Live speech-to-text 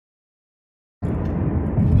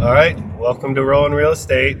All right, welcome to Rowan Real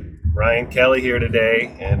Estate. Ryan Kelly here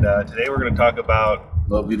today, and today we're going to talk about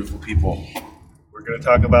Love beautiful people.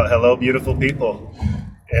 Hello, beautiful people,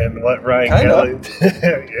 and what Ryan Kelly.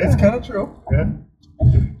 It's kind of true. Yeah,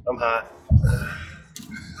 I'm hot,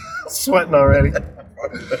 sweating already.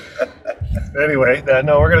 Anyway,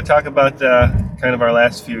 no, we're going to talk about kind of our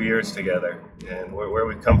last few years together and where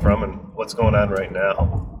we've come from and what's going on right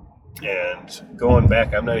now. And going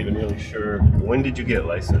back, I'm not even really sure. When did you get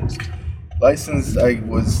licensed? I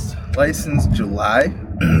was licensed July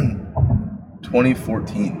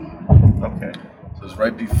 2014. Okay. So it was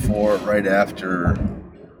right after.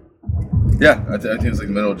 Yeah, I think it was like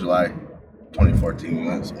the middle of July 2014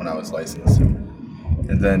 when I was licensed.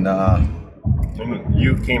 And then.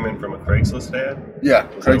 You came in from a Craigslist ad? Yeah,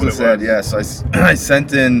 Craigslist ad. Yeah, so I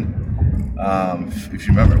sent in, if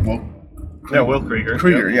you remember, Will Krieger.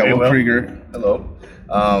 Will Krieger. Hello.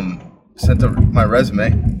 Sent my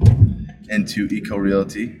resume into Eco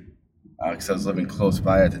Realty because I was living close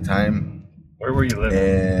by at the time. Where were you living?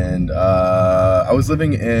 And I was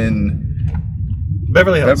living in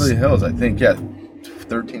Beverly Hills, I think. Yeah,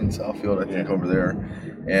 13 Southfield, I think, over there.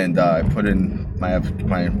 And I put in my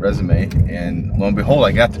resume, and lo and behold,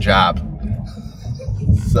 I got the job.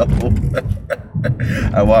 So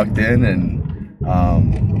I walked in and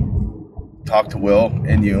talked to Will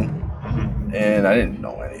and you, and I didn't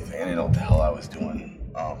know anything. I didn't know what the hell I was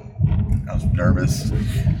doing. I was nervous,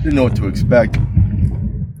 didn't know what to expect,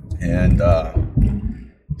 and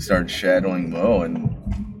started shadowing Will, and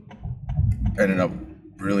ended up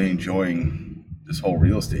really enjoying this whole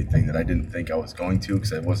real estate thing that I didn't think I was going to,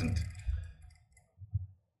 because I wasn't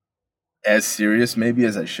as serious maybe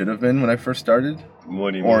as I should have been when I first started.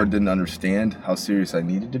 What do you or mean? Didn't understand how serious I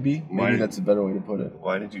needed to be. Maybe that's a better way to put it.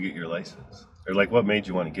 Why did you get your license? Or what made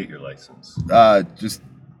you want to get your license? Just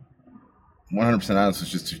 100% honest,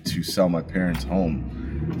 was just to sell my parents' home.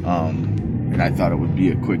 And I thought it would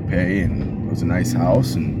be a quick pay, and it was a nice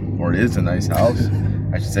house, or it is a nice house,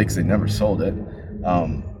 I should say, because they never sold it.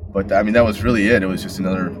 But I mean, that was really it. It was just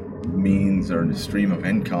another means or a stream of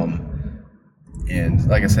income. And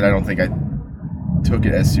like I said, I don't think I took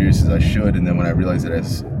it as serious as I should. And then when I realized that I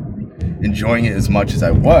was enjoying it as much as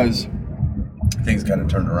I was, things kind of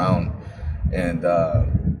turned around. And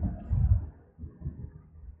I'm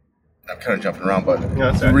kind of jumping around, but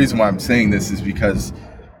the reason why I'm saying this is because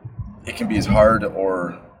it can be as hard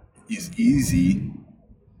or as easy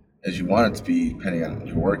as you want it to be, depending on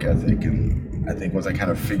your work ethic. And I think once I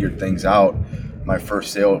kind of figured things out, my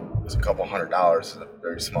first sale was a couple $100, a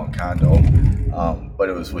very small condo, but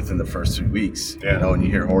it was within the first 3 weeks. Yeah. You know, and you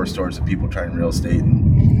hear horror stories of people trying real estate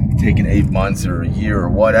and taking 8 months or a year or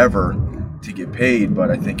whatever to get paid. But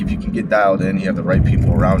I think if you can get dialed in, you have the right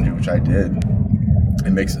people around you, which I did,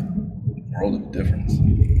 it makes a world of difference.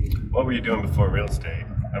 What were you doing before real estate?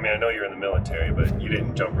 I mean, I know you're in the military, but you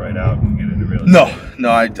didn't jump right out and get into real estate. No,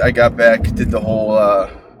 I got back, did the whole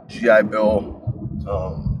GI Bill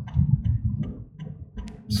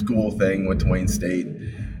school thing, went to Wayne State,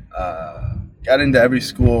 got into every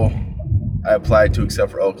school I applied to except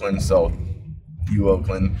for Oakland, so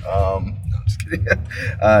Oakland. I'm just kidding.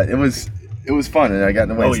 It was fun, and I got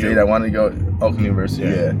into Wayne State. I wanted to go to Oakland University.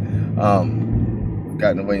 Yeah.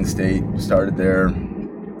 Got into Wayne State, started there,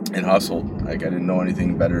 and hustled. Like, I didn't know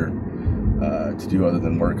anything better to do other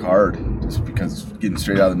than work hard, just because getting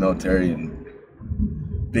straight out of the military and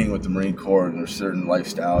being with the Marine Corps, and there's a certain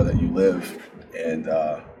lifestyle that you live, and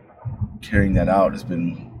carrying that out has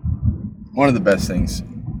been one of the best things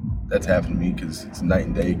that's happened to me, because it's night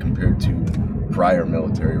and day compared to prior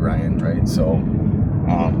military Ryan, right? So,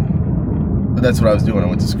 but that's what I was doing. I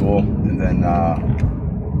went to school, and then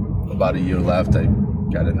about a year left, I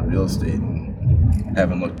got into real estate and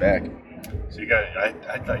haven't looked back. So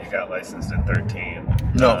I thought you got licensed at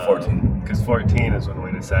 13. No, 14. Because 14 is when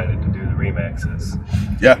we decided to do the Remaxes.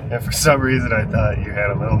 Yeah. And for some reason, I thought you had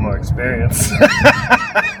a little more experience.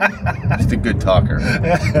 Just a good talker.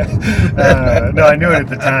 No, I knew it at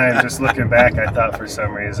the time. Just looking back, I thought for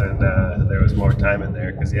some reason there was more time in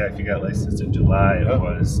there. Because, if you got licensed in July, it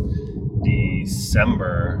was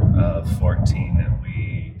December of 14, and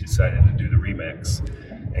we decided to do the Remax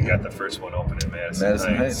and got the first one open in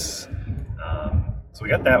Madison Heights. So we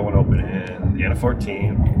got that one open in the end of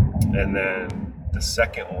 14, and then the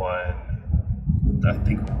second one, I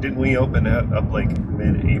think, didn't we open it up like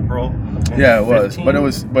mid-April? Yeah, it was, but it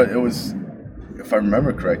was, if I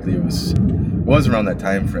remember correctly, it was around that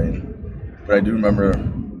time frame. But I do remember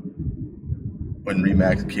when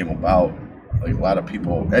Remax came about, like, a lot of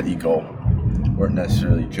people at Eco weren't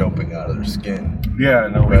necessarily jumping out of their skin. Yeah,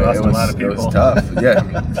 no, we lost a lot of people. It was tough. Yeah, I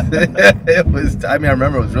mean, it was. I mean, I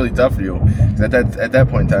remember it was really tough for you. 'Cause at that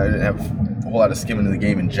point in time, I didn't have a whole lot of skin in the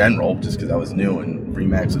game in general, just because I was new and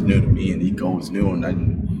Remax was new to me and Eco was new, and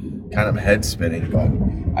I'm kind of head spinning. But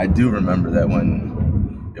I do remember that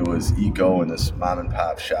when it was Eco in this mom and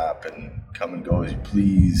pop shop and come and go as you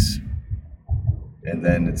please. And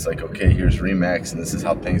then it's like, okay, here's Remax, and this is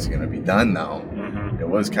how things are going to be done now. Mm-hmm. It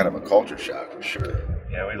was kind of a culture shock for sure.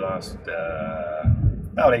 Yeah, we lost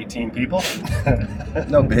about 18 people.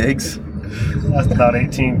 No bigs. Lost about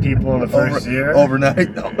 18 people in the first year.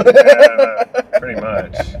 Overnight, though. Pretty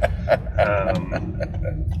much.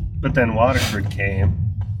 But then Waterford came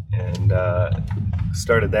and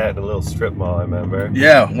started that in a little strip mall, I remember.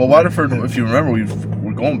 Yeah, well, Waterford, if you remember,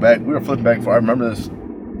 we're going back. We were flipping back and forth. I remember this.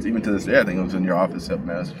 Even to this day, I think it was in your office at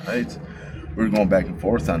Madison Heights. We were going back and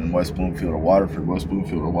forth on West Bloomfield or Waterford, West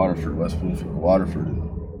Bloomfield or Waterford, West Bloomfield or Waterford.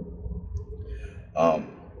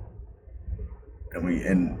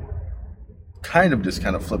 And kind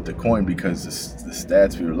of flipped a coin because the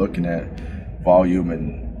stats we were looking at, volume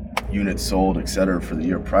and units sold, et cetera, for the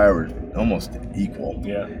year prior were almost equal.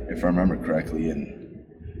 Yeah. If I remember correctly. And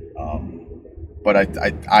but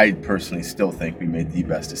I personally still think we made the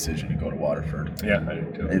best decision to go to Waterford. Yeah, I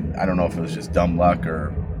do too. I don't know if it was just dumb luck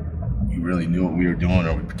or we really knew what we were doing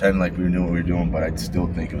or we pretended like we knew what we were doing, but I still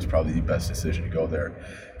think it was probably the best decision to go there.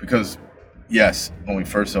 Because, yes, when we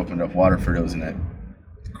first opened up Waterford, it was in that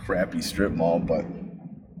crappy strip mall, but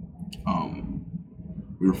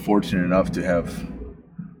we were fortunate enough to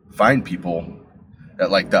find people that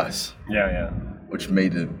liked us. Yeah. Which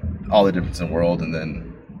made all the difference in the world, and then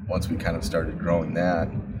once we kind of started growing that,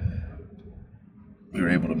 we were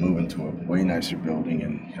able to move into a way nicer building,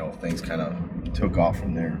 and things kind of took off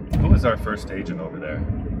from there. Who was our first agent over there?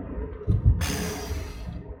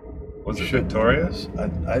 Was it Victoria?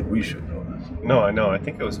 We should know this. No, I know. I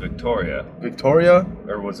think it was Victoria. Victoria?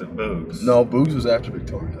 Or was it Boogs? No, Boogs was after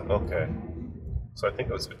Victoria. Okay. So I think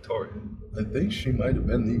it was Victoria. I think she might have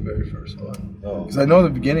been the very first one. Oh. Because I know the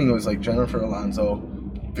beginning it was like Jennifer Alonso,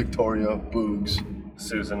 Victoria, Boogs,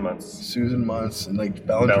 Susan Muntz, and like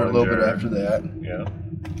Bellinger a little bit after that. Yeah.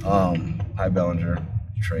 Hi Bellinger,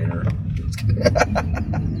 Trader.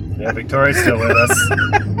 Yeah, Victoria's still with us.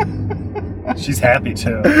 She's happy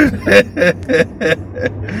too.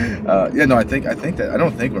 I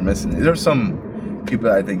don't think we're missing it. There's some people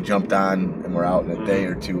that I think jumped on and were out in a day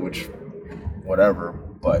or two, which whatever.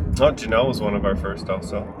 But Janelle was one of our first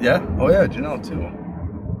also. Yeah. Oh yeah, Janelle too.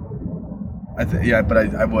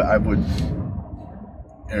 I would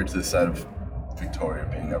err to the side of Victoria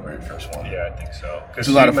being our very first one. Yeah, I think so. It's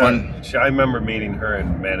a lot of fun. I remember meeting her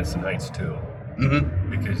in Madison Heights too.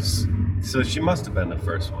 Mm-hmm. So she must have been the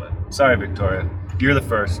first one. Sorry, Victoria, you're the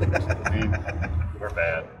first. We're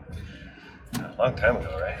bad. A long time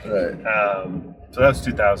ago, right? Right. So that was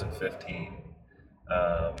 2015.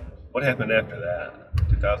 What happened after that?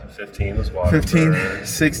 2015 was Waterford. 15,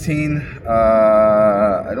 16.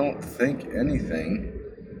 I don't think anything.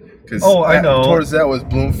 I know. Towards that was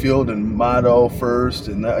Bloomfield and Motto first,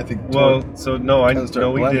 and that, I think. We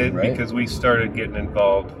did right? because we started getting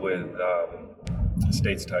involved with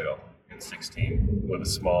State's Title in 16 with a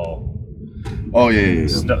small. Oh yeah.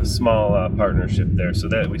 Small partnership there, so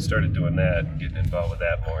that we started doing that, and getting involved with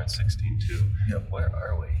that more in 16 too. Yep. Where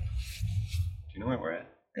are we? Do you know where we're at?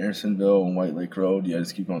 Andersonville and White Lake Road. Yeah,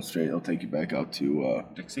 just keep going straight. It'll take you back out to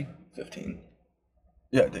Dixie. 15.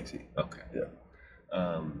 Yeah, Dixie. Okay. Yeah.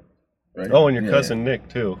 Right. Oh, and your cousin Nick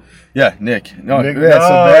too. Yeah, Nick. Nick. So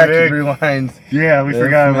back and rewind. Yeah, we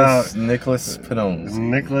forgot about Nicholas Pinozzi.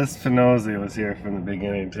 Nicholas Pinozzi was here from the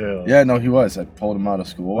beginning too. Yeah, no, he was. I pulled him out of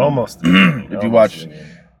school. Almost. If you watch,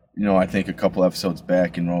 I think a couple episodes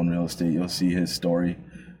back in Rowan Real Estate, you'll see his story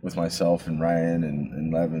with myself and Ryan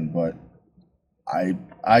and Levin. But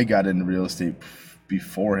I got into real estate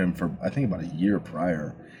before him for I think about a year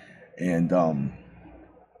prior, and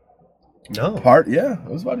it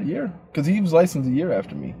was about a year because he was licensed a year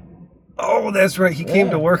after me. Oh, that's right. He came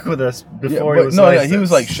to work with us before he was licensed. He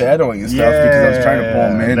was like shadowing and stuff because I was trying to pull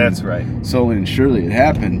him in. That's right. Slowly and surely it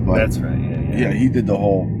happened. But that's right. Yeah, he did the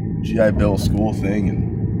whole GI Bill school thing,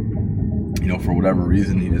 and for whatever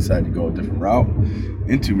reason he decided to go a different route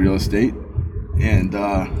into real estate, and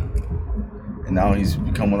now he's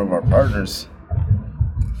become one of our partners,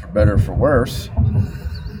 for better or for worse.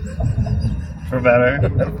 For better.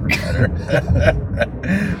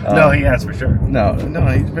 No, he has for sure. No,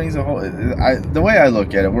 he brings a whole. The way I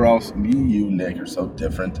look at it, we're all me, you, Nick are so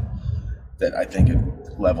different that I think it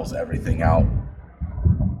levels everything out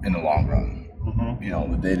in the long run. Mm-hmm. You know,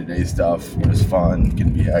 the day-to-day stuff is fun,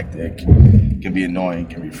 can be hectic, can be annoying,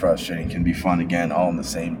 can be frustrating, can be fun again, all in the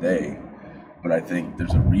same day. But I think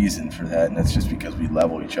there's a reason for that, and that's just because we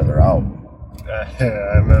level each other out.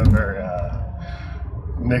 I remember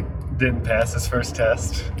Nick didn't pass his first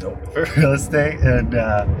test for real estate, and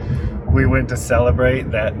we went to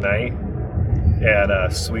celebrate that night at a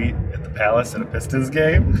suite at the Palace at a Pistons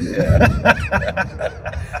game. Yeah.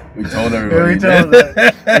 We told everybody.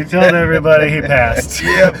 We told everybody he passed.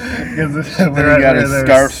 Yep. Because He got his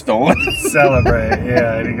scarf stolen. Celebrate,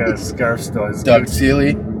 yeah, and he got his scarf stolen. His Doug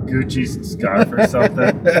Seeley. Gucci scarf or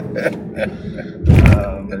something.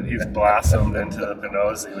 And he's blossomed into the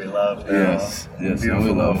Pinozzi we love now. Yes, Beautiful we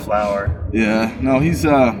little love. flower. Yeah, no, he's.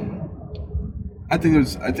 I think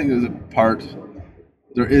there's a part.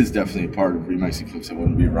 There is definitely a part of Remax Eclipse that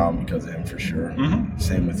wouldn't be around because of him for sure. Mm-hmm.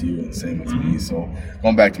 Same with you and same with me. So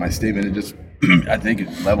going back to my statement, it just I think it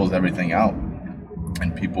levels everything out,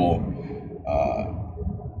 and people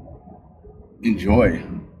enjoy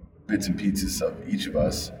bits and pieces of each of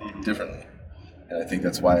us differently. And I think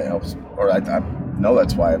that's why it helps, or I know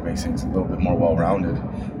that's why it makes things a little bit more well-rounded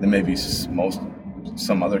than maybe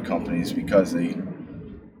some other companies, because they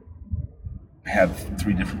have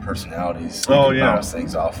 3 different personalities they can bounce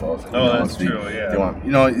things off of. That's true. Yeah. They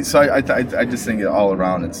want, so I just think that all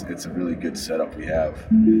around it's a really good setup we have,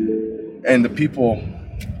 and the people,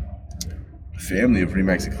 family of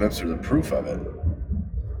Remax Eclipse are the proof of it.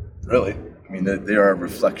 Really, I mean they are a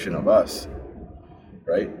reflection of us,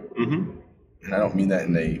 right? Mm-hmm. And I don't mean that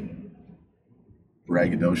in a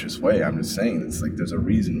braggadocious way. I'm just saying it's like there's a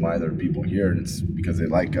reason why there are people here, and it's because they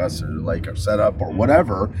like us or like our setup or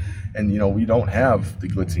whatever. And, you know, we don't have the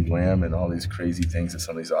glitz and glam and all these crazy things that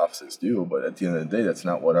some of these offices do. But at the end of the day, that's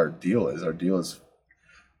not what our deal is. Our deal is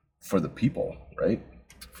for the people, right?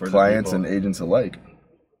 For clients and agents alike.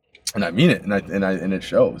 And I mean it, and it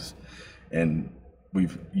shows. And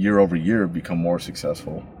we've year over year become more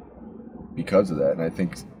successful because of that. And I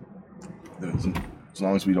think as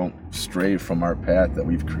long as we don't stray from our path that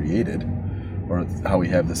we've created or how we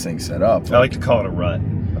have this thing set up. I like to call it a rut.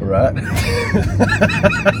 A rut?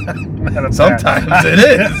 Sometimes it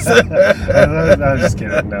is. I'm just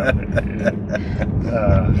kidding. No.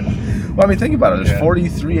 Well, I mean, think about it. There's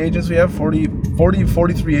 43 agents we have,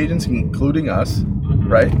 43 agents, including us,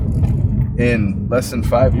 right? In less than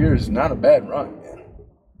 5 years, not a bad run.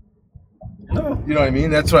 No. You know what I mean?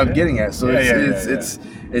 That's what I'm getting at. So it's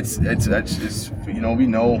you know, we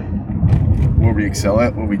know where we excel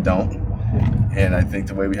at, where we don't. And I think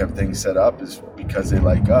the way we have things set up is because they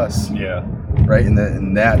like us. Yeah. Right? And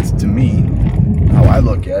that, to me, how I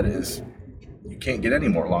look at it is you can't get any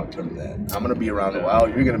more long-term than that. I'm going to be around a while.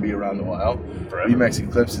 You're going to be around a while. Remax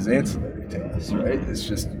Eclipse is ancillary to us, right? It's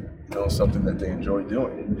just, you know, something that they enjoy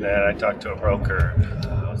doing. And I talked to a broker,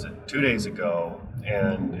 was it 2 days ago,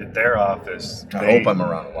 and at their office, I hope I'm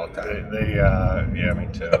around a long time. Yeah, me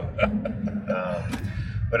too.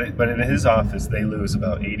 But in his office, they lose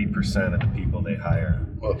about 80% of the people they hire.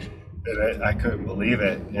 Well, And I couldn't believe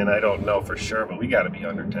it, and I don't know for sure, but we got to be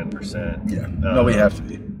under 10%. Yeah, no, we have to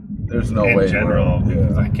be. There's no way. In general,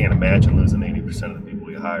 because I can't imagine losing 80% of the people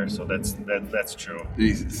we hire. So that's true.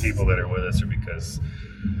 Jesus. People that are with us are because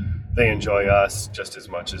they enjoy us just as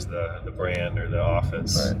much as the brand or the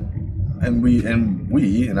office. Right. And we,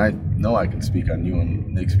 and I know I can speak on you and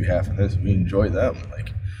Nick's behalf in this. We enjoy them.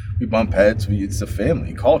 Like, we bump heads. It's a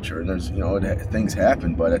family culture, and there's, you know, things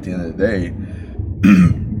happen. But at the end of the day,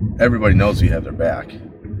 everybody knows we have their back.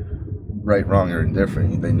 Right, wrong, or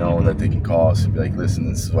indifferent. They know that they can call us and be like, "Listen,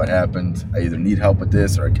 this is what happened. I either need help with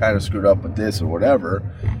this, or I kind of screwed up with this, or whatever."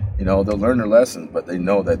 You know, they'll learn their lessons, but they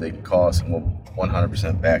know that they can call us, and we'll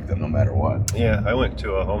 100% back them no matter what. Yeah, I went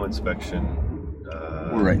to a home inspection.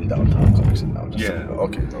 We're right in downtown Clarkson now.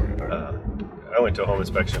 Okay. I went to a home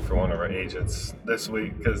inspection for one of our agents this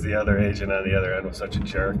week because the other agent on the other end was such a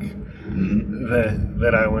jerk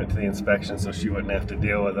that I went to the inspection so she wouldn't have to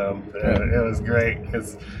deal with him. It was great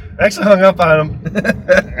because I actually hung up on him.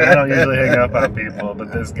 I don't usually hang up on people,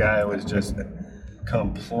 but this guy was just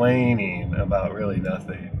complaining about really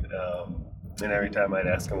nothing. And every time I'd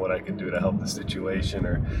ask him what I could do to help the situation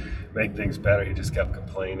or make things better, he just kept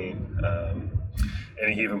complaining.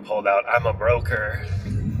 And he even pulled out, "I'm a broker."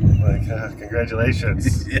 Like,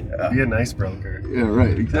 congratulations. Yeah. Be a nice broker. Yeah,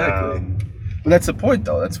 right, exactly. But that's the point,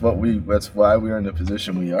 though. That's why we are in the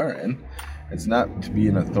position we are in. It's not to be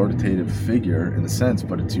an authoritative figure in a sense,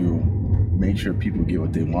 but to make sure people get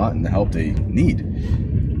what they want and the help they need.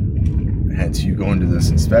 Hence, you go into this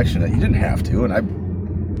inspection that you didn't have to, and I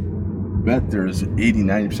bet there's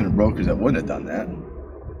 80-90% of brokers that wouldn't have done that,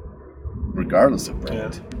 regardless of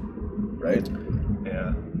brand. right?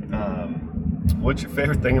 Yeah. What's your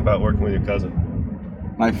favorite thing about working with your cousin?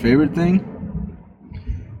 My favorite thing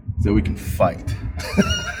is that we can fight.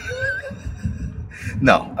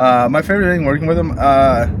 No, my favorite thing working with him,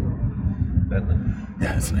 yeah,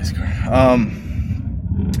 it's a nice car.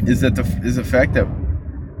 Is the fact that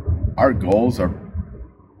our goals are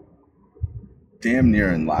damn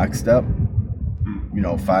near in lockstep.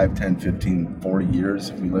 5, 10, 15, 40 years,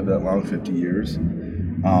 if we live that long, 50 years.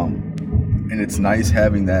 And it's nice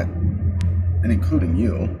having that, and including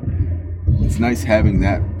you, it's nice having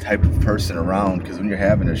that type of person around, because when you're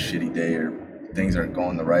having a shitty day or things aren't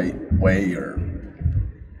going the right way or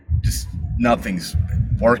just nothing's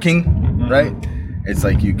working, right? It's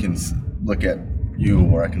like you can look at you,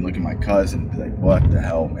 or I can look at my cousin and be like, what the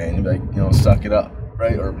hell, man? You'd be like, suck it up.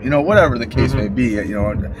 Right, or whatever the case may be.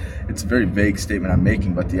 It's a very vague statement I'm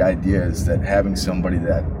making, but the idea is that having somebody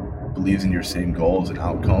that believes in your same goals and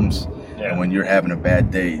outcomes, and when you're having a bad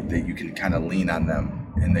day, that you can kind of lean on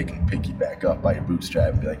them and they can pick you back up by your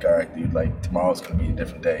bootstrap and be like, all right, dude, like tomorrow's gonna be a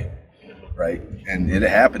different day, right? And it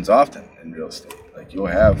happens often in real estate. Like you'll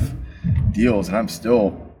have deals, and I'm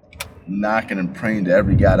still knocking and praying to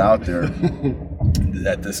every god out there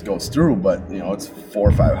that this goes through, but it's 4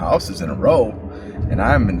 or 5 houses in a row and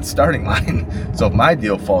I'm in the starting line. So if my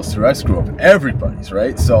deal falls through, I screw up everybody's,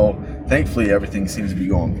 right? So thankfully everything seems to be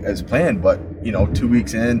going as planned, but 2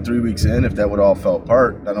 weeks in, 3 weeks in, if that would all fell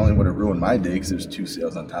apart, not only would it ruin my day because there's 2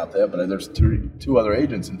 sales on top of that, but there's two other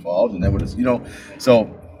agents involved, and that would so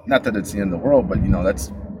not that it's the end of the world, but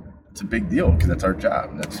it's a big deal because that's our job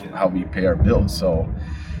and that's how we pay our bills. So,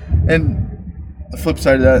 and the flip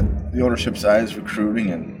side of that, the ownership side, is recruiting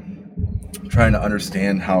and trying to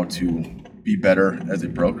understand how to be better as a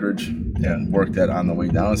brokerage and work that on the way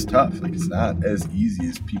down. Is tough. Like, it's not as easy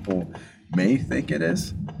as people may think it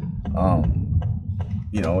is.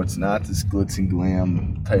 It's not this glitz and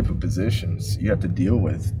glam type of positions. You have to deal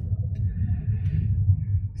with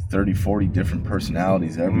 30, 40 different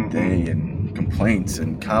personalities every day, and complaints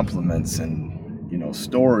and compliments and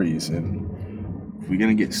stories, and we're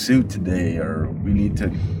gonna get sued today, or we need to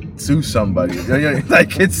sue somebody.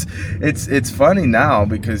 Like it's funny now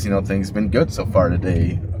because things have been good so far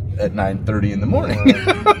today at 9:30 in the morning.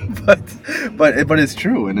 but it's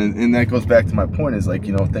true, and that goes back to my point is like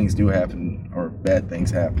things do happen, or bad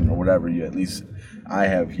things happen, or whatever. At least I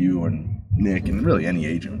have you and Nick, and really any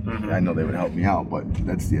agent. I know they would help me out, but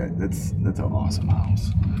that's an awesome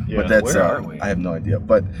house. Yeah, but that's where are we? I have no idea,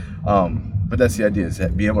 but that's the idea, is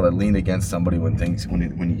that be able to lean against somebody when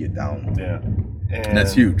you get down. Yeah, and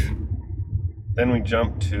that's huge. Then we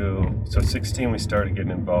jumped to 16. We started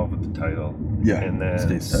getting involved with the title. Yeah, and then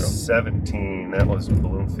state title. 17. That was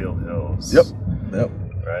Bloomfield Hills. Yep.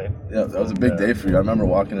 Right. Yeah, that was a big day for you. I remember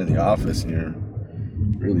walking in the office and you're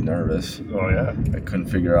really nervous. Oh yeah. I couldn't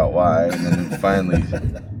figure out why, and then finally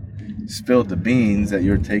spilled the beans that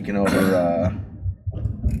you're taking over.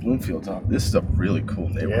 Bloomfield Top. This is a really cool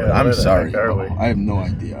neighborhood. Yeah, I'm sorry. I have no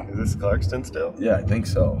idea. Is this Clarkston still? Yeah, I think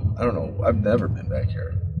so. I don't know. I've never been back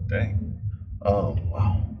here. Dang. Oh,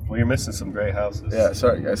 wow. Well, you're missing some great houses. Yeah,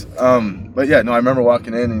 sorry, guys. But yeah, no, I remember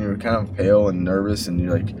walking in and you were kind of pale and nervous, and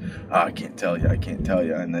you're like, I can't tell you.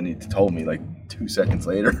 And then you told me like 2 seconds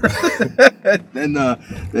later then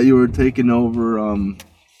that you were taking over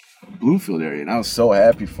Bloomfield area. And I was so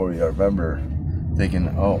happy for you. I remember thinking,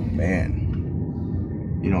 oh, man.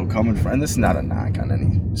 Coming from, and this is not a knock on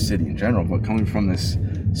any city in general, but coming from this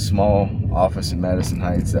small office in Madison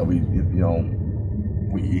Heights that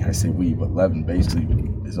I say we, but Levin basically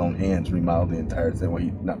with his own hands remodeled the entire thing. Well,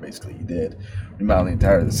 he did remodel the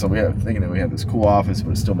entire thing. So we have thinking that we have this cool office,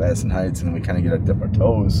 but it's still Madison Heights, and then we kind of get to dip our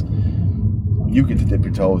toes. You get to dip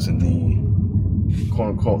your toes in the quote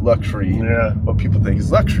unquote luxury, what people think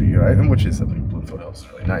is luxury, right? And which is something. Bloomfield Hills is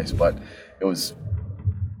really nice, but it was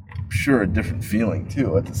sure a different feeling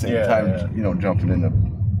too at the same time, jumping in a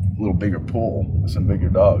little bigger pool with some bigger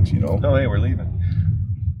dogs, Oh, hey, we're leaving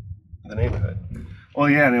the neighborhood. Well,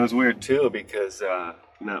 yeah, and it was weird too because,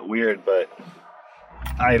 not weird, but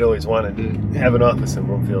I'd always wanted to have an office in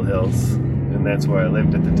Bloomfield Hills, and that's where I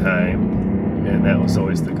lived at the time, and that was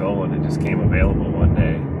always the goal, and it just came available one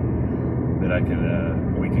day that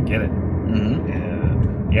we could get it. And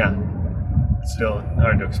still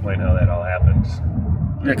hard to explain how that all happened.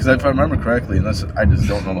 Yeah, because if I remember correctly, unless I just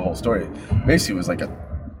don't know the whole story, basically it was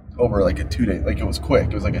over a 2 day, like it was quick.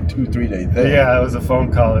 It was like a 2-3 day thing. Yeah, it was a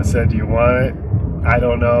phone call that said, "Do you want it?" I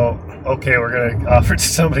don't know. Okay, we're gonna offer it to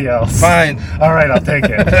somebody else. Fine. All right, I'll take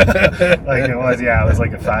it. It was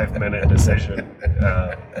like a 5-minute decision.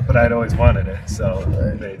 But I'd always wanted it, so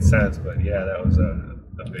it made sense. But yeah, that was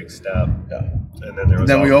a big step. Yeah. And then there was.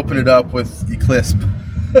 Then we opened it up with Eclipse.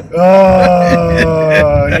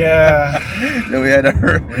 Oh yeah. Then we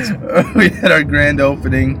had our grand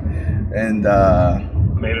opening, and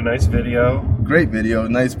made a nice video. Great video,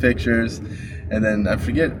 nice pictures. And then I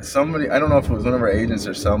forget, somebody, I don't know if it was one of our agents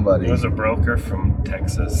or somebody. It was a broker from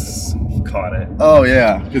Texas caught it. Oh,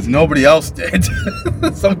 yeah, because nobody else did.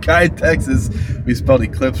 Some guy in Texas, we spelled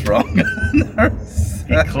Eclipse wrong.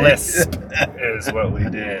 Eclipse is what we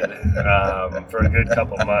did for a good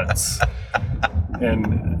couple months.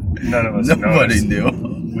 And none of us Nobody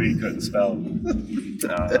knew. We couldn't spell.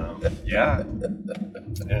 Yeah,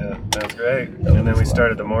 that's great. And then we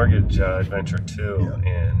started the mortgage adventure too.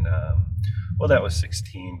 And well, that was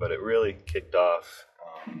 16, but it really kicked off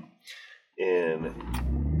in,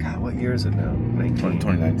 God, what year is it now? 19.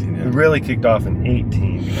 2019, yeah. It really kicked off in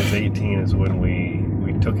 18 because 18 is when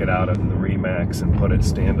we took it out of the Remax and put it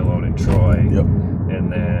standalone in Troy. Yep.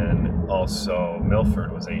 And then also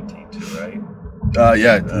Milford was 18 too, right?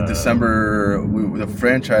 Yeah, December. The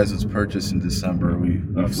franchise was purchased in December. We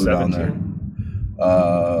flew down there.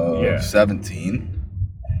 17.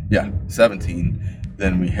 Yeah, 17.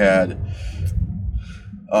 Then we had.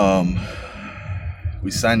 We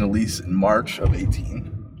signed a lease in March of 18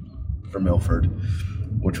 for Milford,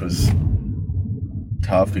 which was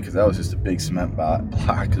tough because that was just a big cement block.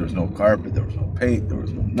 There was no carpet, there was no paint, there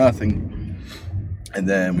was no nothing. And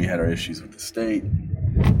then we had our issues with the state,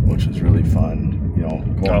 which was really fun. You know,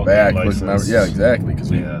 going back. Yeah, exactly, because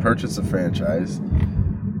we purchased a franchise.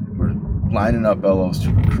 We're lining up LOs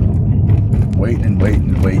to recruit. Waiting.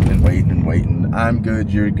 I'm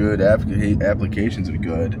good, you're good, applications are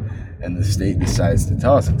good. And the state decides to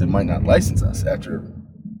tell us that they might not license us after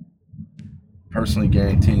personally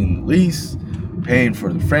guaranteeing the lease, paying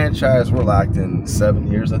for the franchise. We're locked in 7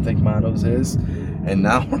 years, I think Matos is. And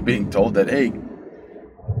now we're being told that, hey,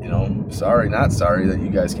 you know, sorry, not sorry that you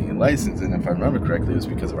guys can get licensed. And if I remember correctly, it was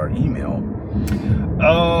because of our email.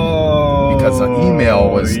 Oh. Because the email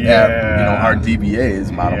was at, you know, our DBA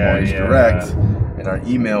is Model Mortgage Direct. And our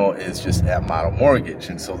email is just at Model Mortgage.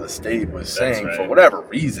 And so the state was saying, for whatever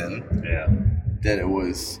reason, that it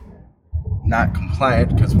was not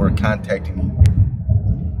compliant because we're contacting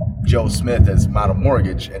Joe Smith as Model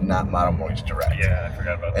Mortgage and not Model Mortgage Direct. Yeah, I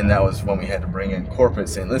forgot about that. And that was when we had to bring in corporate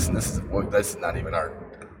saying, listen, this is not even our...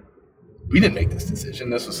 We didn't make this decision.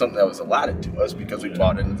 This was something that was allotted to us because we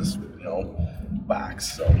bought into this, you know,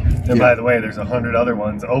 box. So. And by the way, there's 100 other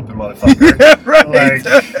ones open, motherfucker. Right.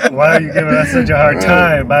 Like, why are you giving us such a hard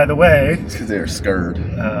time? By the way, it's because they were scared.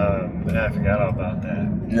 I forgot all about that.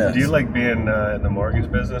 Yes. Do you like being in the mortgage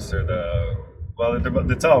business or the? Well,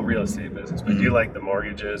 it's all real estate business, but do you like the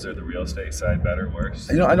mortgages or the real estate side better or worse?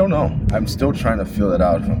 You know, I don't know. I'm still trying to feel that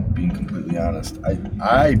out. If I'm being completely honest,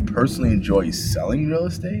 I personally enjoy selling real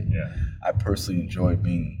estate. Yeah. I personally enjoy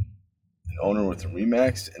being an owner with a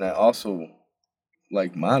Remax, and I also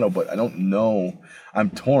like Mono, but I don't know.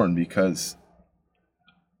 I'm torn because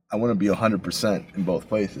I want to be 100% in both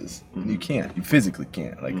places. And you can't. You physically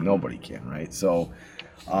can't. Like, nobody can, right? So,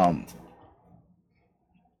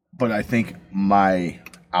 but I think my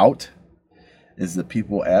out is the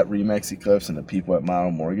people at Remax Eclipse and the people at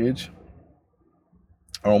Mono Mortgage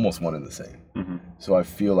are almost one and the same. Mm-hmm. So I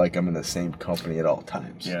feel like I'm in the same company at all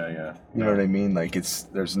times. Yeah. You know what I mean? Like it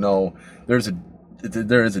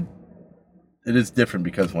is different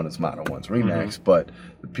because one is Mono, one's Remax, but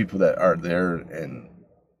the people that are there and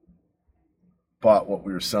bought what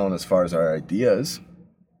we were selling as far as our ideas,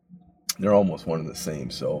 they're almost one and the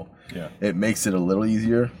same. So it makes it a little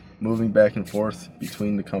easier moving back and forth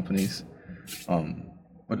between the companies.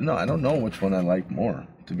 But no, I don't know which one I like more,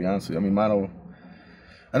 to be honest with you. I mean, Mono,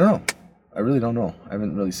 I don't know. I really don't know. I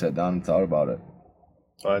haven't really sat down and thought about it.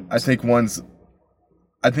 I think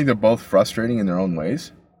they're both frustrating in their own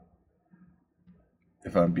ways,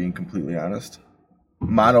 if I'm being completely honest.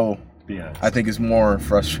 Mono, I think, is more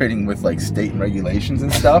frustrating with like state and regulations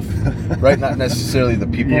and stuff, right? Not necessarily the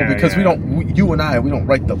people, because we don't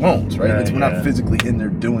write the loans, right? We're not physically in there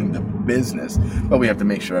doing the business, but we have to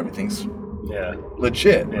make sure everything's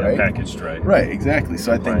legit, right? Packaged right. Right, exactly.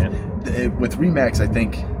 So I think with Remax, I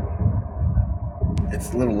think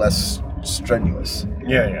it's a little less strenuous.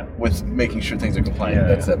 Yeah. With making sure things are compliant.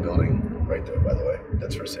 That's that building right there, by the way.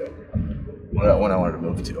 That's for sale. One I wanted to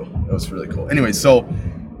move to. It was really cool. Anyway, so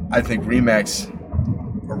I think Remax,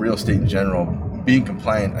 or real estate in general, being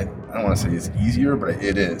compliant, I don't want to say it's easier, but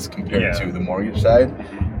it is compared to the mortgage side.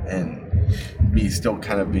 And me still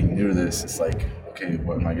kind of being new to this, it's like, okay,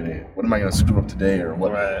 what am I gonna screw up today or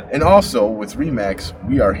what? Right. And also with Remax,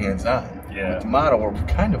 we are hands-on. Yeah. With the model, we're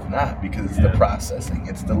kind of not, because it's the Yeah. processing,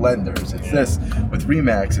 it's the lenders, it's this. With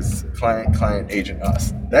RE/MAX, it's client, agent,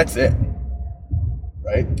 us. That's it.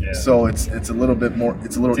 Right? Yeah. So it's a little bit more,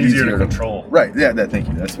 it's a little It's easier to control. Right, yeah, thank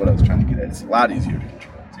you. That's what I was trying to get at. It's a lot easier to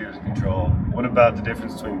control. It's easier to control. What about the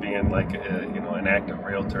difference between being like an active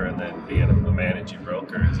realtor and then being a managing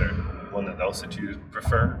broker? Is there one of those that you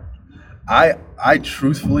prefer? I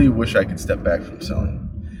truthfully wish I could step back from selling.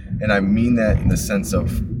 And I mean that in the sense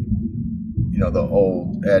of, the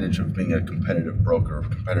old adage of being a competitive broker, or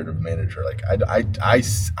competitive manager. Like I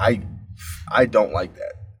don't like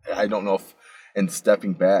that. I don't know if, and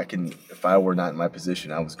stepping back, and if I were not in my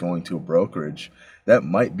position, I was going to a brokerage, that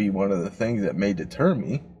might be one of the things that may deter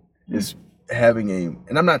me, is having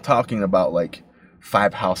and I'm not talking about like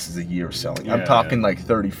 5 houses a year selling. I'm talking like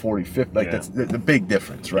 30, 40, 50, like that's the big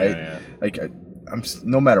difference, right? Yeah. Like I'm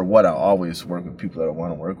no matter what, I'll always work with people that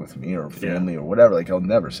want to work with me, or family or whatever. Like I'll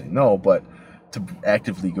never say no, but to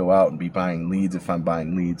actively go out and be buying leads, if I'm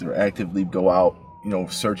buying leads, or actively go out,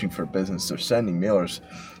 searching for business or sending mailers,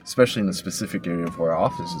 especially in the specific area of where our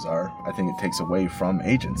offices are, I think it takes away from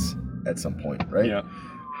agents at some point, right? Yeah.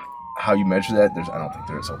 How you measure that, I don't think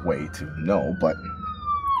there's a way to know, but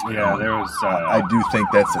Yeah, there was. I do think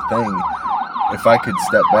that's the thing. If I could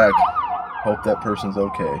step back, hope that person's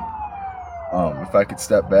okay. If I could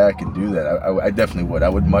step back and do that, I definitely would. I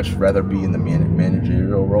would much rather be in the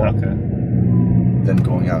managerial role than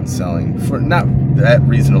going out and selling, for not that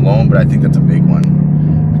reason alone, but I think that's a big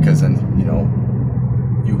one, because then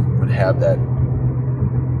you would have that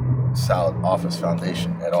solid office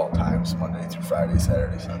foundation at all times, Monday through Friday,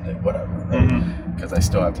 Saturday, Sunday, whatever, right? Because I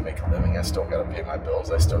still have to make a living, I still got to pay my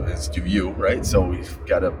bills, as do you, right? So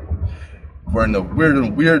we're in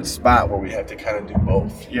a weird spot where we have to kind of do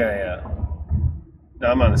both. Yeah. No,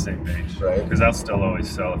 I'm on the same page, right? Because I'll still always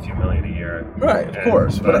sell a few million a year, right? Of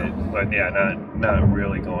course, but yeah, not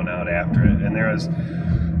really going out after it. And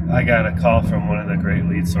I got a call from one of the great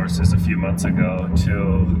lead sources a few months ago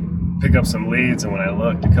to pick up some leads, and when I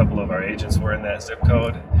looked, a couple of our agents were in that zip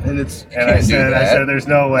code, and I said, "There's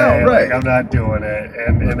no way, no, right. Like, I'm not doing it."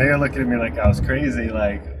 And they were looking at me like I was crazy.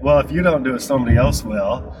 Like, well, if you don't do it, somebody else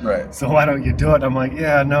will. Right. So why don't you do it? I'm like,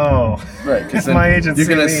 yeah, no. Right. Because my agent. You're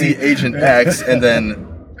gonna see Agent X, and then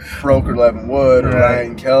broker Levin Wood or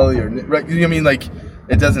Ryan Kelly or right. You know what I mean? Like,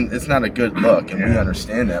 it's not a good look, and we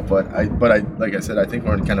understand that. But I like I said, I think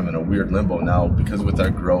we're kind of in a weird limbo now, because with our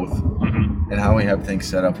growth and how we have things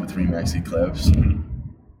set up with RE/MAX Eclipse. And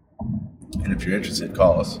if you're interested,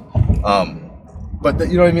 call us. But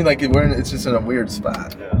you know what I mean? Like it's just in a weird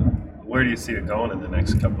spot. Yeah. Where do you see it going in the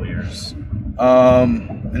next couple of years?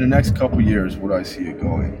 In the next couple of years, where do I see it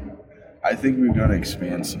going? I think we're going to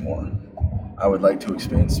expand some more. I would like to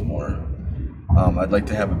expand some more. I'd like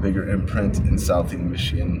to have a bigger imprint in Southeast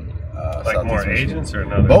Michigan. Like Southeast more Michigan. agents or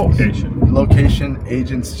another Both. location? Location,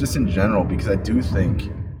 agents, just in general, because I do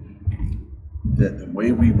think that the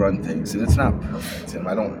way we run things, and it's not perfect, and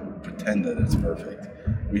I don't pretend that it's perfect.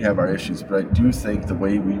 We have our issues, but I do think the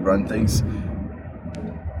way we run things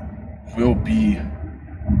will be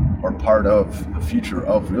or part of the future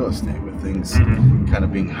of real estate, with things kind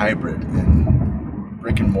of being hybrid and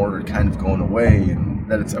brick and mortar kind of going away, and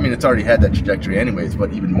that it's already had that trajectory anyways,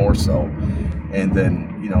 but even more so. And then,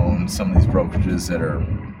 some of these brokerages that are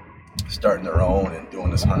starting their own and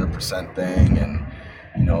doing this 100% thing, and,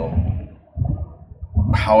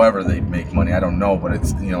 however they make money, I don't know, but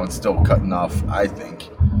it's, it's still cutting off, I think,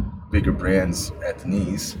 bigger brands at the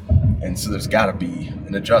knees. And so there's got to be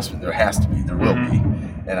an adjustment. There has to be. There will be.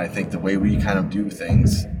 And I think the way we kind of do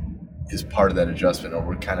things is part of that adjustment, or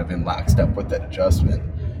we're kind of in lockstep with that adjustment.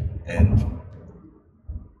 And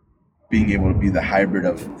being able to be the hybrid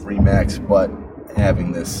of RE/MAX, but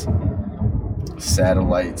having this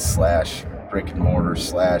satellite / brick and mortar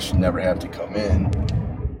 / never have to come in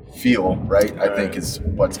feel, right? I think is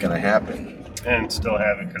what's going to happen. And still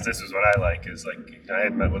have it, because this is what I like, is like I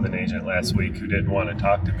had met with an agent last week who didn't want to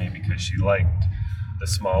talk to me because she liked the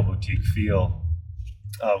small boutique feel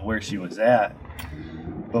of where she was at.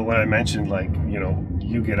 But when I mentioned,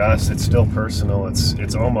 you get us, it's still personal,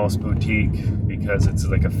 it's almost boutique because it's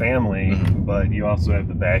like a family, but you also have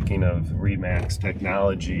the backing of RE/MAX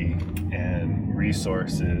technology and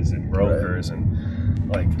resources and brokers and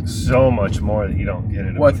like so much more that you don't get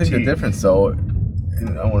at a boutique. I think the difference, though,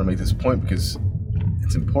 and I want to make this point because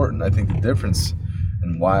it's important. I think the difference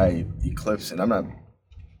in why Eclipse, and I'm not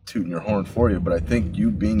tooting your horn for you, but I think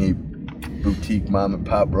you being a boutique mom and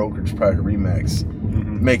pop brokerage prior to RE/MAX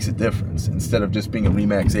makes a difference. Instead of just being a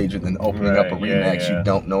RE/MAX agent and opening up a RE/MAX, you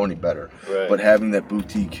don't know any better. Right. But having that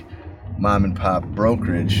boutique mom and pop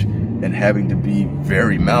brokerage and having to be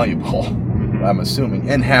very malleable, I'm assuming,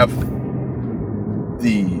 and have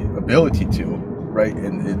the ability to, right,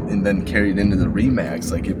 and then carry it into the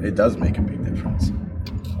RE/MAX, like it does make a big difference.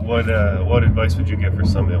 What advice would you give for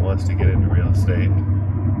somebody that wants to get into real estate?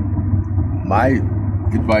 My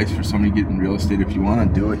advice for somebody getting real estate, if you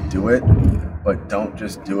want to do it, but don't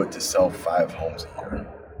just do it to sell 5 homes a year.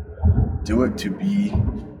 Do it to be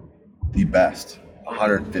the best.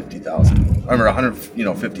 150,000. I remember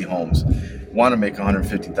 150 homes. Want to make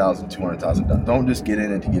 150,000, 200,000. Don't just get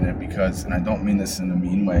in it to get in it because, and I don't mean this in a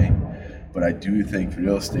mean way, but I do think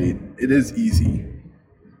real estate, it is easy.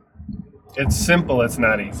 It's simple. It's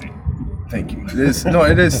not easy. Thank you.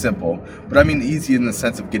 It is simple, but I mean easy in the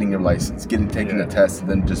sense of getting your license, taking the test, and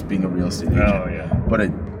then just being a real estate agent. Oh yeah. But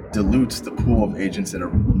it dilutes the pool of agents that are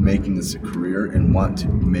making this a career and want to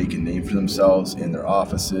make a name for themselves in their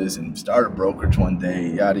offices and start a brokerage one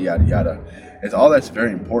day, yada yada yada. It's all that's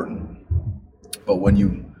very important. But when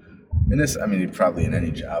you, and this, I mean, probably in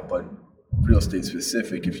any job, but real estate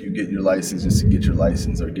specific, if you get your license just to get your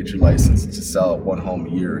license, or get your license to sell 1 home a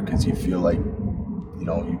year because you feel like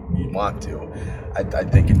you want to, I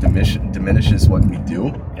think it diminishes what we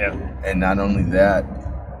do. Yeah. And not only that,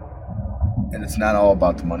 and it's not all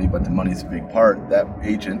about the money, but the money is a big part. That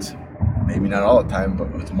agent, maybe not all the time,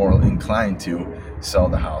 but was more inclined to sell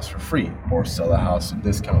the house for free or sell the house with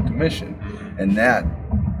discount commission, and that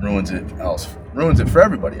ruins it for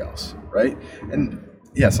everybody else, right? And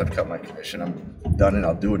yes, I've cut my commission. I'm done and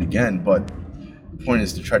I'll do it again, but the point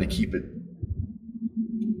is to try to keep it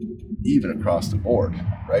even across the board,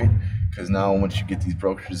 right? Because now once you get these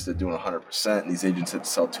brokerages that are doing 100%, and these agents that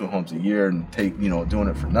sell 2 homes a year and take, doing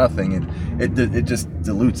it for nothing, and it just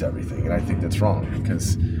dilutes everything. And I think that's wrong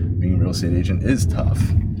because being a real estate agent is tough.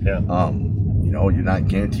 Yeah. You're not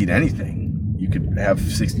guaranteed anything. You could have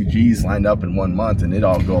 60 G's lined up in 1 month and it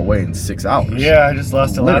all go away in 6 hours. Yeah, I just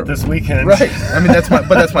lost a lot this weekend. Right. I mean, that's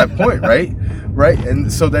my point, right? Right.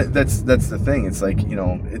 And so that's the thing. It's like,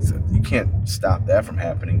 you can't stop that from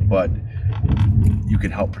happening, but you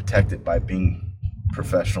can help protect it by being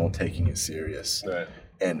professional, taking it serious, right,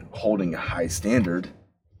 and holding a high standard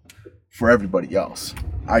for everybody else.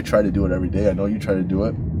 I try to do it every day. I know you try to do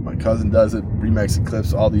it. My cousin does it. RE/MAX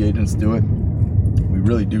Eclipse, all the agents do it. We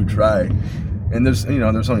really do try. And there's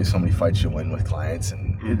only so many fights you'll win with clients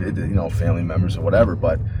and family members or whatever.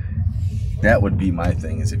 But that would be my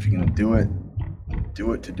thing: is if you're gonna do it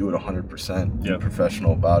to do it 100%. Be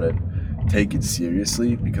professional about it. Take it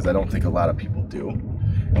seriously, because I don't think a lot of people do.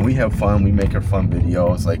 And we have fun. We make our fun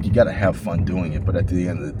videos. Like, you got to have fun doing it. But at the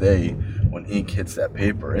end of the day, when ink hits that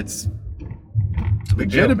paper, it's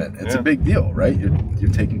legitimate. It's a big deal, right?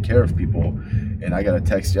 You're taking care of people. And I got a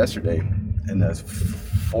text yesterday in this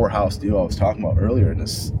 4-house deal I was talking about earlier in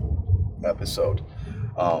this episode.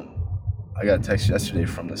 I got a text yesterday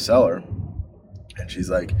from the seller, and she's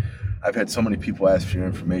like, I've had so many people ask for your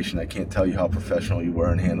information. I can't tell you how professional you were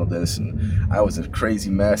and handled this. And I was a crazy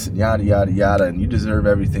mess and yada, yada, yada. And you deserve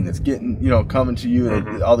everything that's coming to you.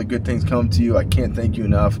 And all the good things come to you. I can't thank you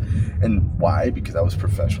enough. And why? Because I was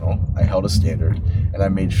professional. I held a standard. And I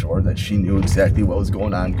made sure that she knew exactly what was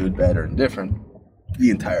going on, good, bad, or indifferent, the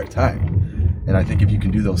entire time. And I think if you can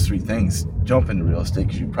do those 3 things, jump into real estate,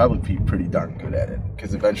 because you'd probably be pretty darn good at it.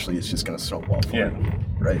 Because eventually it's just going to snowball for you.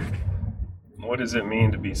 Right? What does it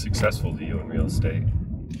mean to be successful to you in real estate?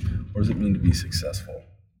 What does it mean to be successful?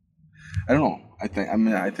 I don't know. I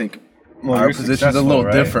think well, our position's a little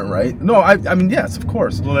different, right? No, I mean, yes, of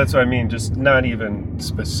course. Well, that's what I mean. Just not even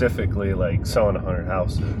specifically like selling 100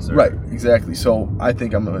 houses. Right, exactly. So I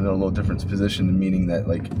think I'm in a little different position, meaning that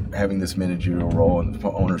like having this managerial role and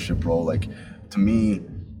ownership role, like to me,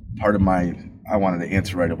 part of I wanted to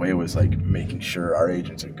answer right away was like making sure our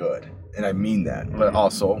agents are good. And I mean that, but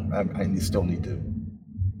also I still need to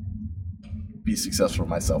be successful for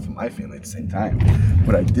myself and my family at the same time.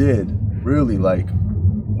 But I did really like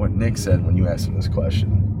what Nick said when you asked him this question.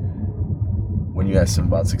 When you asked him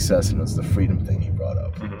about success, and it was the freedom thing he brought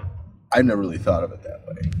up. Mm-hmm. I never really thought of it that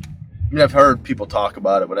way. I mean, I've heard people talk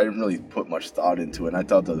about it, but I didn't really put much thought into it. And I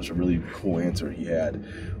thought that was a really cool answer he had.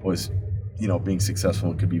 Was, being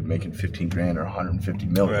successful could be making 15 grand or 150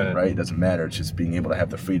 million, right? It doesn't matter. It's just being able to have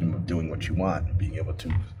the freedom of doing what you want and being able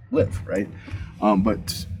to live, right?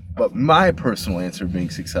 But my personal answer of being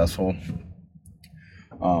successful,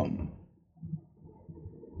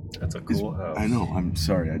 that's a cool house. I know. I'm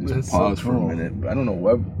sorry. I just paused for a minute. But I don't know.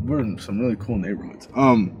 We're in some really cool neighborhoods.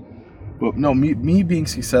 But no, me being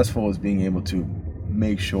successful is being able to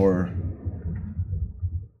make sure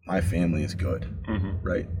my family is good,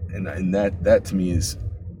 right? And that to me is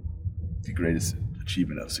the greatest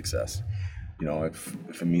achievement of success. you know,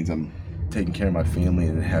 if it means I'm taking care of my family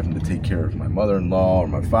and having to take care of my mother-in-law or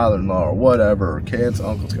my father-in-law or whatever, or aunts,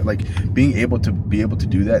 uncles, like being able to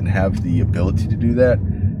do that and have the ability to do that,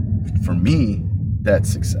 for me, that's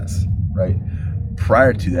success, right?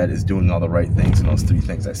 Prior to that is doing all the right things and those 3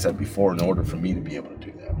 things I said before in order for me to be able to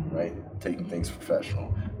do that, right? Taking things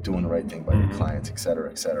professional, doing the right thing by your clients, et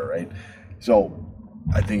cetera, right? So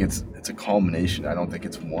I think it's a culmination. I don't think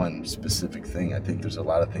it's one specific thing. I think there's a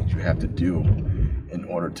lot of things you have to do in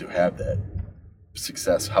order to have that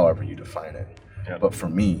success, however you define it. Yep. But for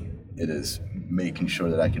me, it is making sure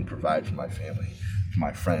that I can provide for my family, for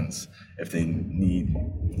my friends, if they need,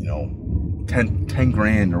 you know, 10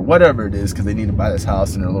 grand or whatever it is because they need to buy this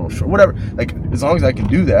house and they're a little short, whatever. Like, as long as I can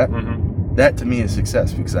do that, that to me is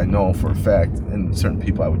success, because I know for a fact, and certain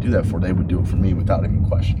people I would do that for, they would do it for me without even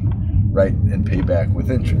question, right? And pay back with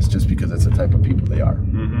interest, just because that's the type of people they are.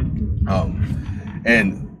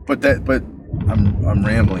 But I'm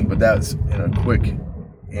rambling, but that's in a quick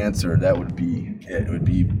answer. That would be it. It would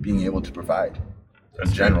be being able to provide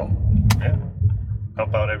in general. Yeah.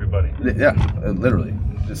 Help out everybody. Yeah, literally.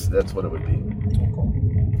 Just that's what it would be. Cool.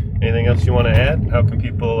 Anything else you want to add? How can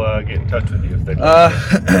people get in touch with you if they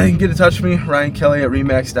You can get in touch with me, Ryan Kelly at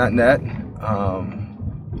remax.net.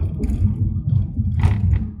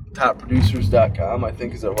 Topproducers.com, I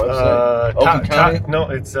think, is our website.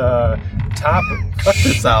 It's top. Cut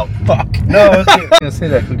this out. Fuck. No, I was gonna say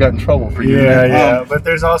that. We got in trouble for you. Yeah. But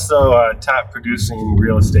there's also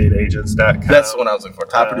topproducingrealestateagents.com. That's the one I was looking for.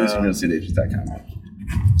 Topproducingrealestateagents.com.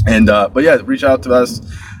 And but yeah, reach out to us.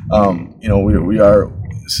 You know, we are.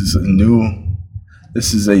 This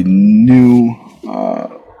is a new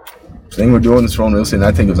thing we're doing. This Rolling Real Estate, and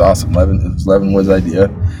I think it was awesome. Levinwood's idea,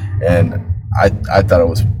 and I thought it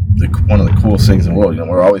was one of the coolest things in the world. You know,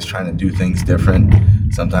 we're always trying to do things different.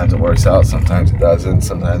 Sometimes it works out, sometimes it doesn't.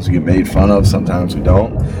 Sometimes we get made fun of, sometimes we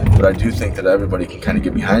don't. But I do think that everybody can kind of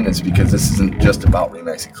get behind this, because this isn't just about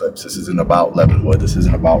Remax Eclipse. This isn't about Levinwood. This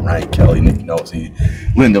isn't about Ryan Kelly, Nick Nosey,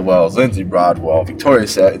 Linda Wells, Lindsay Broadwell, Victoria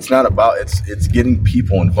Satt. It's not about, it's getting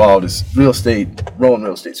people involved. It's real estate, Rolling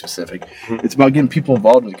Real Estate specific. It's about getting people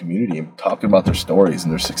involved in the community and talking about their stories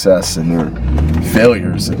and their success and their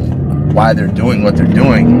failures and why they're doing what they're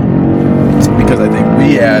doing. Because I think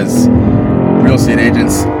we, as real estate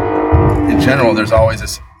agents in general, there's always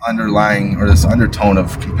this underlying or this undertone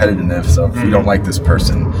of competitiveness of you don't like this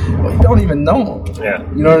person. Well, you don't even know them. Yeah.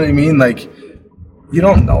 You know what I mean? Like, you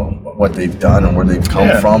don't know what they've done or where they've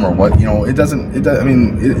come from or what, you know,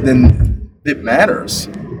 then it matters.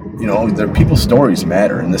 You know, people's stories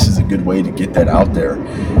matter, and this is a good way to get that out there.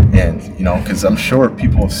 And, you know, because I'm sure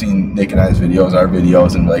people have seen Nick and I's videos, our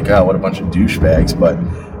videos, and like, oh, what a bunch of douchebags. But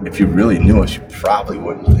if you really knew us, you probably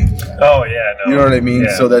wouldn't think that. Oh yeah, no. You know what I mean?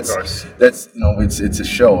 Yeah, so that's you know, it's a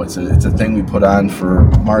show. It's a thing we put on for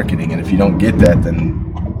marketing, and if you don't get that,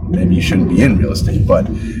 then maybe you shouldn't be in real estate. But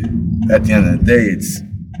at the end of the day,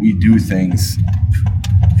 we do things,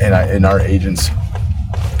 and our agents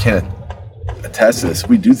can attest to this.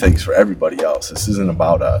 We do things for everybody else. This isn't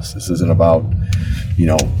about us. This isn't about, you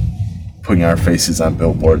know, putting our faces on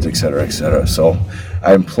billboards, et cetera, et cetera. So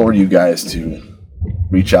I implore you guys to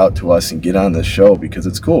reach out to us and get on this show, because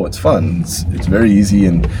it's cool, it's fun, it's very easy,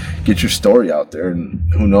 and get your story out there, and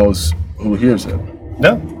who knows who hears it.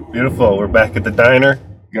 No, beautiful. We're back at the diner.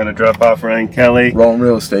 Gonna drop off Ryan Kelly. Rolling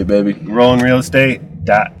Real Estate, baby.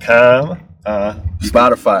 RollingRealEstate.com.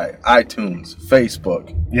 Spotify, iTunes,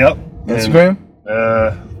 Facebook. Yep. Instagram?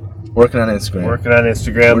 Working on Instagram.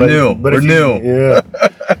 We're new. Yeah.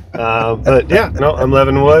 But yeah, no, I'm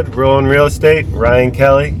Levinwood, Rolling Real Estate, Ryan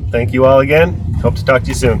Kelly. Thank you all again. Hope to talk to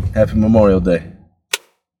you soon. Happy Memorial Day.